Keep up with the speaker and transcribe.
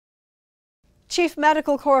Chief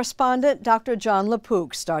Medical Correspondent Dr. John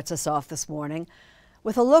LaPook starts us off this morning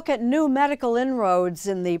with a look at new medical inroads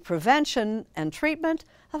in the prevention and treatment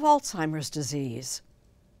of Alzheimer's disease.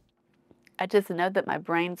 I just know that my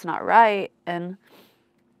brain's not right, and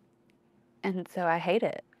so I hate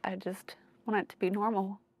it. I just want it to be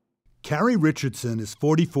normal. Carrie Richardson is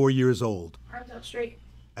 44 years old. Arms out straight.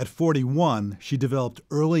 At 41, she developed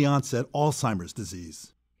early-onset Alzheimer's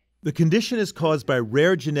disease. The condition is caused by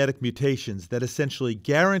rare genetic mutations that essentially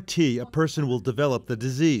guarantee a person will develop the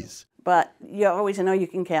disease. But you always know you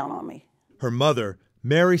can count on me. Her mother,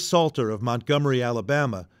 Mary Salter of Montgomery,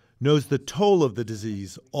 Alabama, knows the toll of the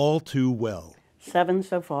disease all too well. 7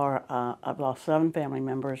 so far. I've lost 7 family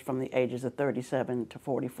members from the ages of 37 to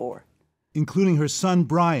 44. Including her son,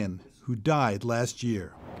 Brian, who died last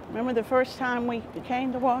year. Remember the first time we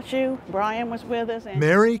came to WashU? Brian was with us. And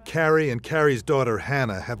Mary, Carrie, and Carrie's daughter,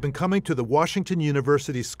 Hannah, have been coming to the Washington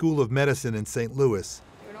University School of Medicine in St. Louis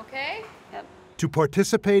Doing okay? Yep. to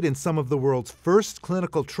participate in some of the world's first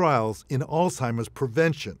clinical trials in Alzheimer's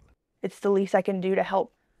prevention. It's the least I can do to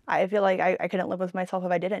help. I feel like I couldn't live with myself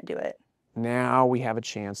if I didn't do it. Now we have a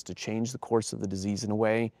chance to change the course of the disease in a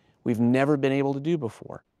way we've never been able to do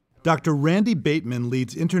before. Dr. Randy Bateman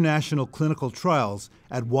leads international clinical trials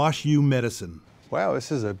at WashU Medicine. Wow,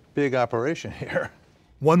 this is a big operation here.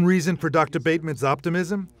 One reason for Dr. Bateman's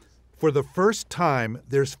optimism? For the first time,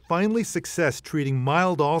 there's finally success treating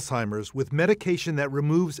mild Alzheimer's with medication that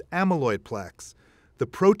removes amyloid plaques, the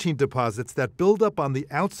protein deposits that build up on the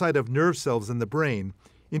outside of nerve cells in the brain,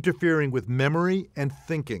 interfering with memory and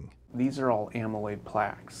thinking. These are all amyloid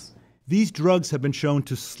plaques. These drugs have been shown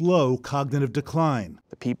to slow cognitive decline.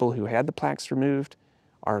 The people who had the plaques removed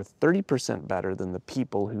are 30% better than the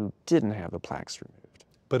people who didn't have the plaques removed.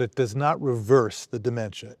 But it does not reverse the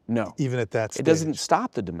dementia. No. Even at that stage. It doesn't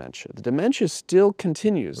stop the dementia. The dementia still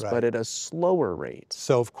continues, Right. but at a slower rate.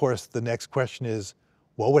 So, of course, the next question is,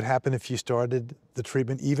 what would happen if you started the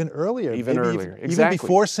treatment even earlier? Even Maybe earlier, Even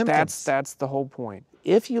before symptoms. That's the whole point.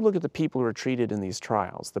 If you look at the people who are treated in these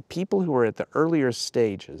trials, the people who are at the earlier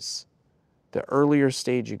stages, the earlier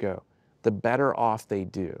stage you go, the better off they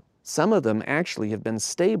do. Some of them actually have been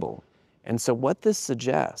stable. And so what this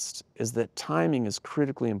suggests is that timing is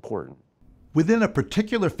critically important. Within a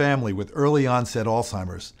particular family with early onset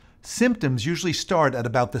Alzheimer's, symptoms usually start at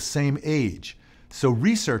about the same age, so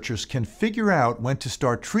researchers can figure out when to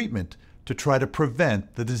start treatment to try to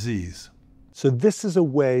prevent the disease. So this is a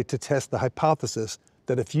way to test the hypothesis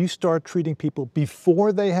that if you start treating people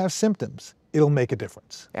before they have symptoms, it'll make a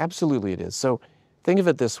difference. Absolutely it is. So think of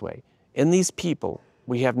it this way. In these people,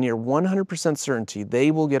 we have near 100% certainty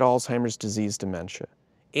they will get Alzheimer's disease dementia.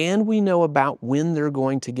 And we know about when they're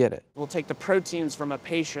going to get it. We'll take the proteins from a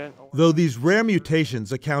patient. Though these rare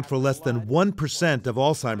mutations account for less than 1% of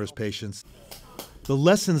Alzheimer's patients, the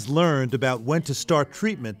lessons learned about when to start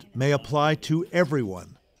treatment may apply to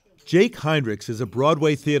everyone. Jake Heinrichs is a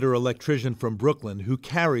Broadway theater electrician from Brooklyn who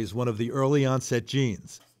carries one of the early onset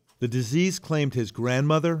genes. The disease claimed his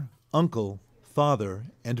grandmother, uncle, father,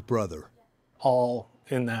 and brother. All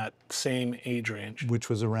in that same age range. Which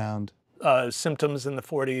was around? Symptoms in the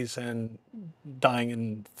 40s and dying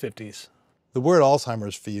in 50s. The word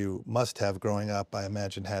Alzheimer's for you must have, growing up, I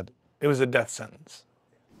imagine, had... It was a death sentence.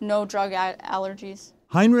 No drug allergies.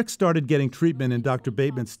 Heinrich started getting treatment in Dr.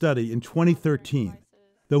 Bateman's study in 2013.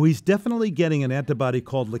 Though he's definitely getting an antibody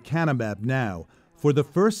called lecanemab now, for the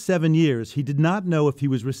first 7 years, he did not know if he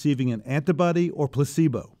was receiving an antibody or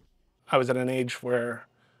placebo. I was at an age where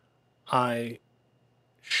I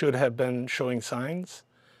should have been showing signs,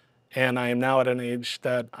 and I am now at an age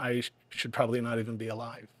that I should probably not even be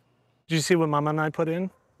alive. Did you see what Mama and I put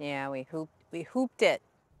in? Yeah, we hooped it.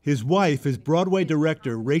 His wife is Broadway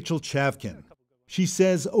director Rachel Chavkin. She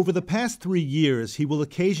says over the past 3 years, he will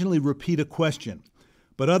occasionally repeat a question,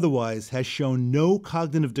 but otherwise has shown no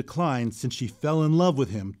cognitive decline since she fell in love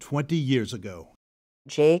with him 20 years ago.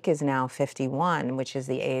 Jake is now 51, which is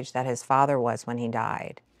the age that his father was when he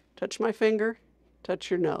died. touch my finger,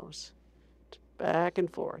 touch your nose, back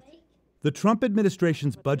and forth. The Trump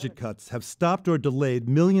administration's budget cuts have stopped or delayed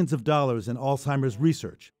millions of dollars in Alzheimer's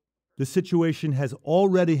research. The situation has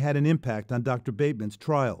already had an impact on Dr. Bateman's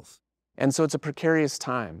trials. And so it's a precarious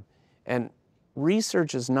time. And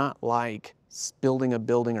research is not like building a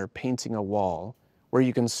building or painting a wall where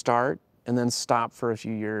you can start and then stop for a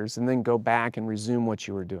few years and then go back and resume what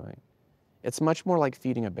you were doing. It's much more like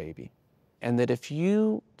feeding a baby. And that if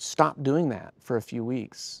you stop doing that for a few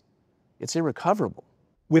weeks, it's irrecoverable.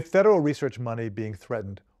 With federal research money being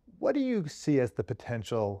threatened, what do you see as the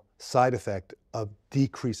potential side effect of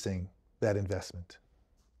decreasing that investment?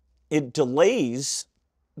 It delays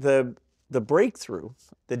the the breakthrough,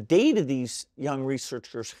 the data these young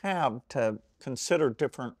researchers have to consider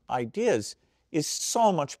different ideas is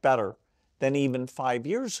so much better than even 5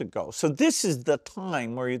 years ago. So this is the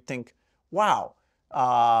time where you think, wow,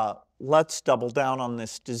 let's double down on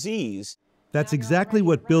this disease. That's exactly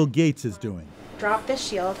what Bill Gates is doing. Drop the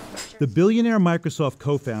shield. The billionaire Microsoft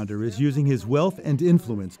co-founder is using his wealth and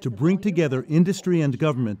influence to bring together industry and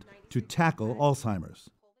government to tackle Alzheimer's.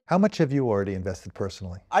 How much have you already invested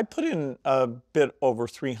personally? I put in a bit over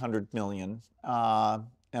 300 million, and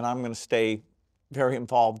I'm going to stay very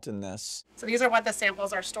involved in this. So these are what the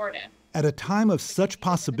samples are stored in. At a time of such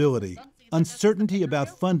possibility, uncertainty about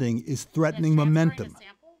funding is threatening momentum.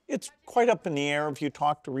 It's quite up in the air if you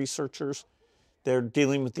talk to researchers. They're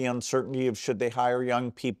dealing with the uncertainty of should they hire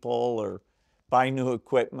young people or buy new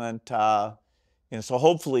equipment. So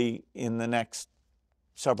hopefully in the next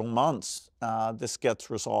several months, this gets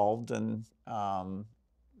resolved and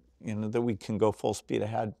that we can go full speed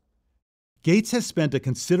ahead. Gates has spent a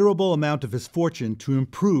considerable amount of his fortune to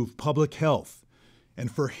improve public health. And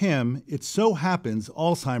for him, it so happens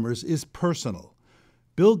Alzheimer's is personal.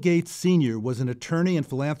 Bill Gates Sr. was an attorney and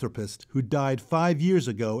philanthropist who died 5 years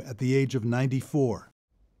ago at the age of 94.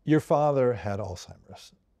 Your father had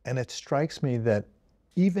Alzheimer's, and it strikes me that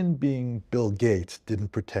even being Bill Gates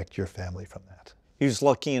didn't protect your family from that. He was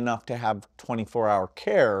lucky enough to have 24-hour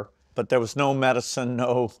care, but there was no medicine,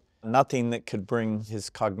 nothing that could bring his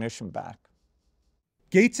cognition back.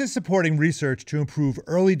 Gates is supporting research to improve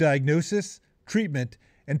early diagnosis, treatment,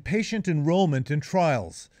 and patient enrollment in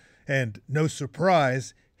trials. And no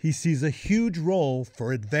surprise, he sees a huge role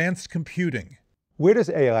for advanced computing. Where does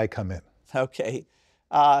AI come in? Okay.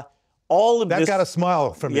 All of that this got a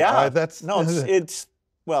smile from you. Yeah. That's no,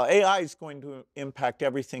 well, AI is going to impact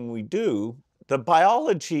everything we do. The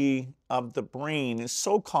biology of the brain is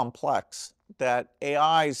so complex that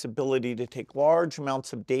AI's ability to take large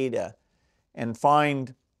amounts of data and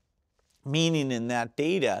find meaning in that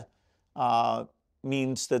data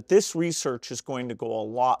means that this research is going to go a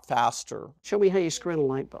lot faster. Show me how you screw in a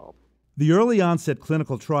light bulb. The early onset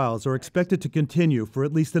clinical trials are expected to continue for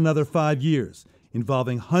at least another 5 years,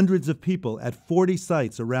 involving hundreds of people at 40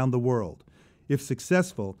 sites around the world. If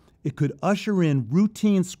successful, it could usher in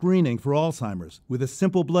routine screening for Alzheimer's with a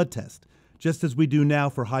simple blood test, just as we do now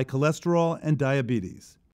for high cholesterol and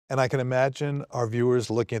diabetes. And I can imagine our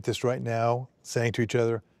viewers looking at this right now, saying to each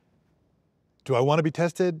other, do I want to be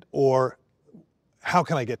tested, or how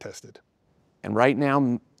can I get tested? And right now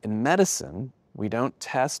in medicine, we don't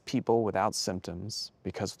test people without symptoms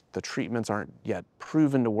because the treatments aren't yet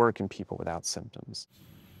proven to work in people without symptoms.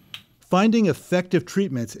 Finding effective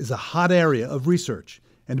treatments is a hot area of research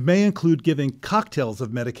and may include giving cocktails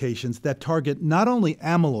of medications that target not only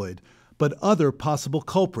amyloid, but other possible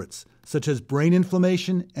culprits, such as brain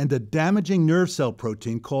inflammation and a damaging nerve cell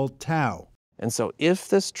protein called tau. And so if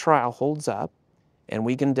this trial holds up and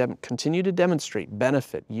we can continue to demonstrate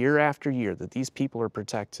benefit year after year that these people are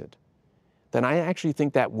protected, then I actually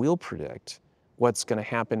think that will predict what's going to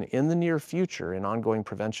happen in the near future in ongoing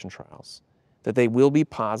prevention trials. That they will be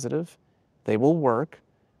positive, they will work,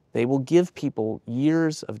 they will give people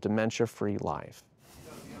years of dementia-free life.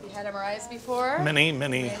 You had MRIs before?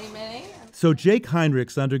 Many. So Jake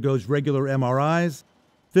Heinrichs undergoes regular MRIs,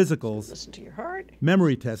 physicals, Listen to your heart.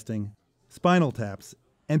 memory testing, spinal taps,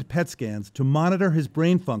 and PET scans to monitor his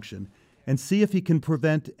brain function and see if he can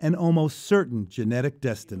prevent an almost certain genetic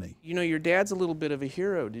destiny. You know, your dad's a little bit of a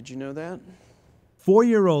hero. Did you know that?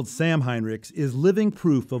 4-year-old Sam Heinrichs is living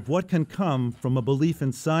proof of what can come from a belief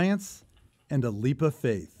in science and a leap of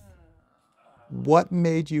faith. What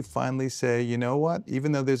made you finally say, you know what,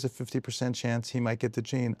 even though there's a 50% chance he might get the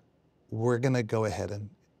gene, we're going to go ahead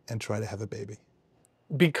and try to have a baby?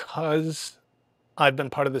 Because I've been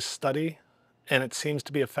part of this study and it seems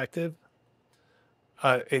to be effective,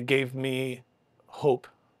 it gave me hope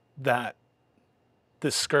that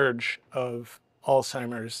this scourge of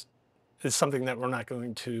Alzheimer's is something that we're not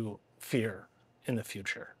going to fear in the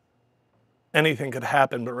future. Anything could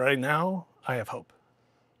happen, but right now, I have hope.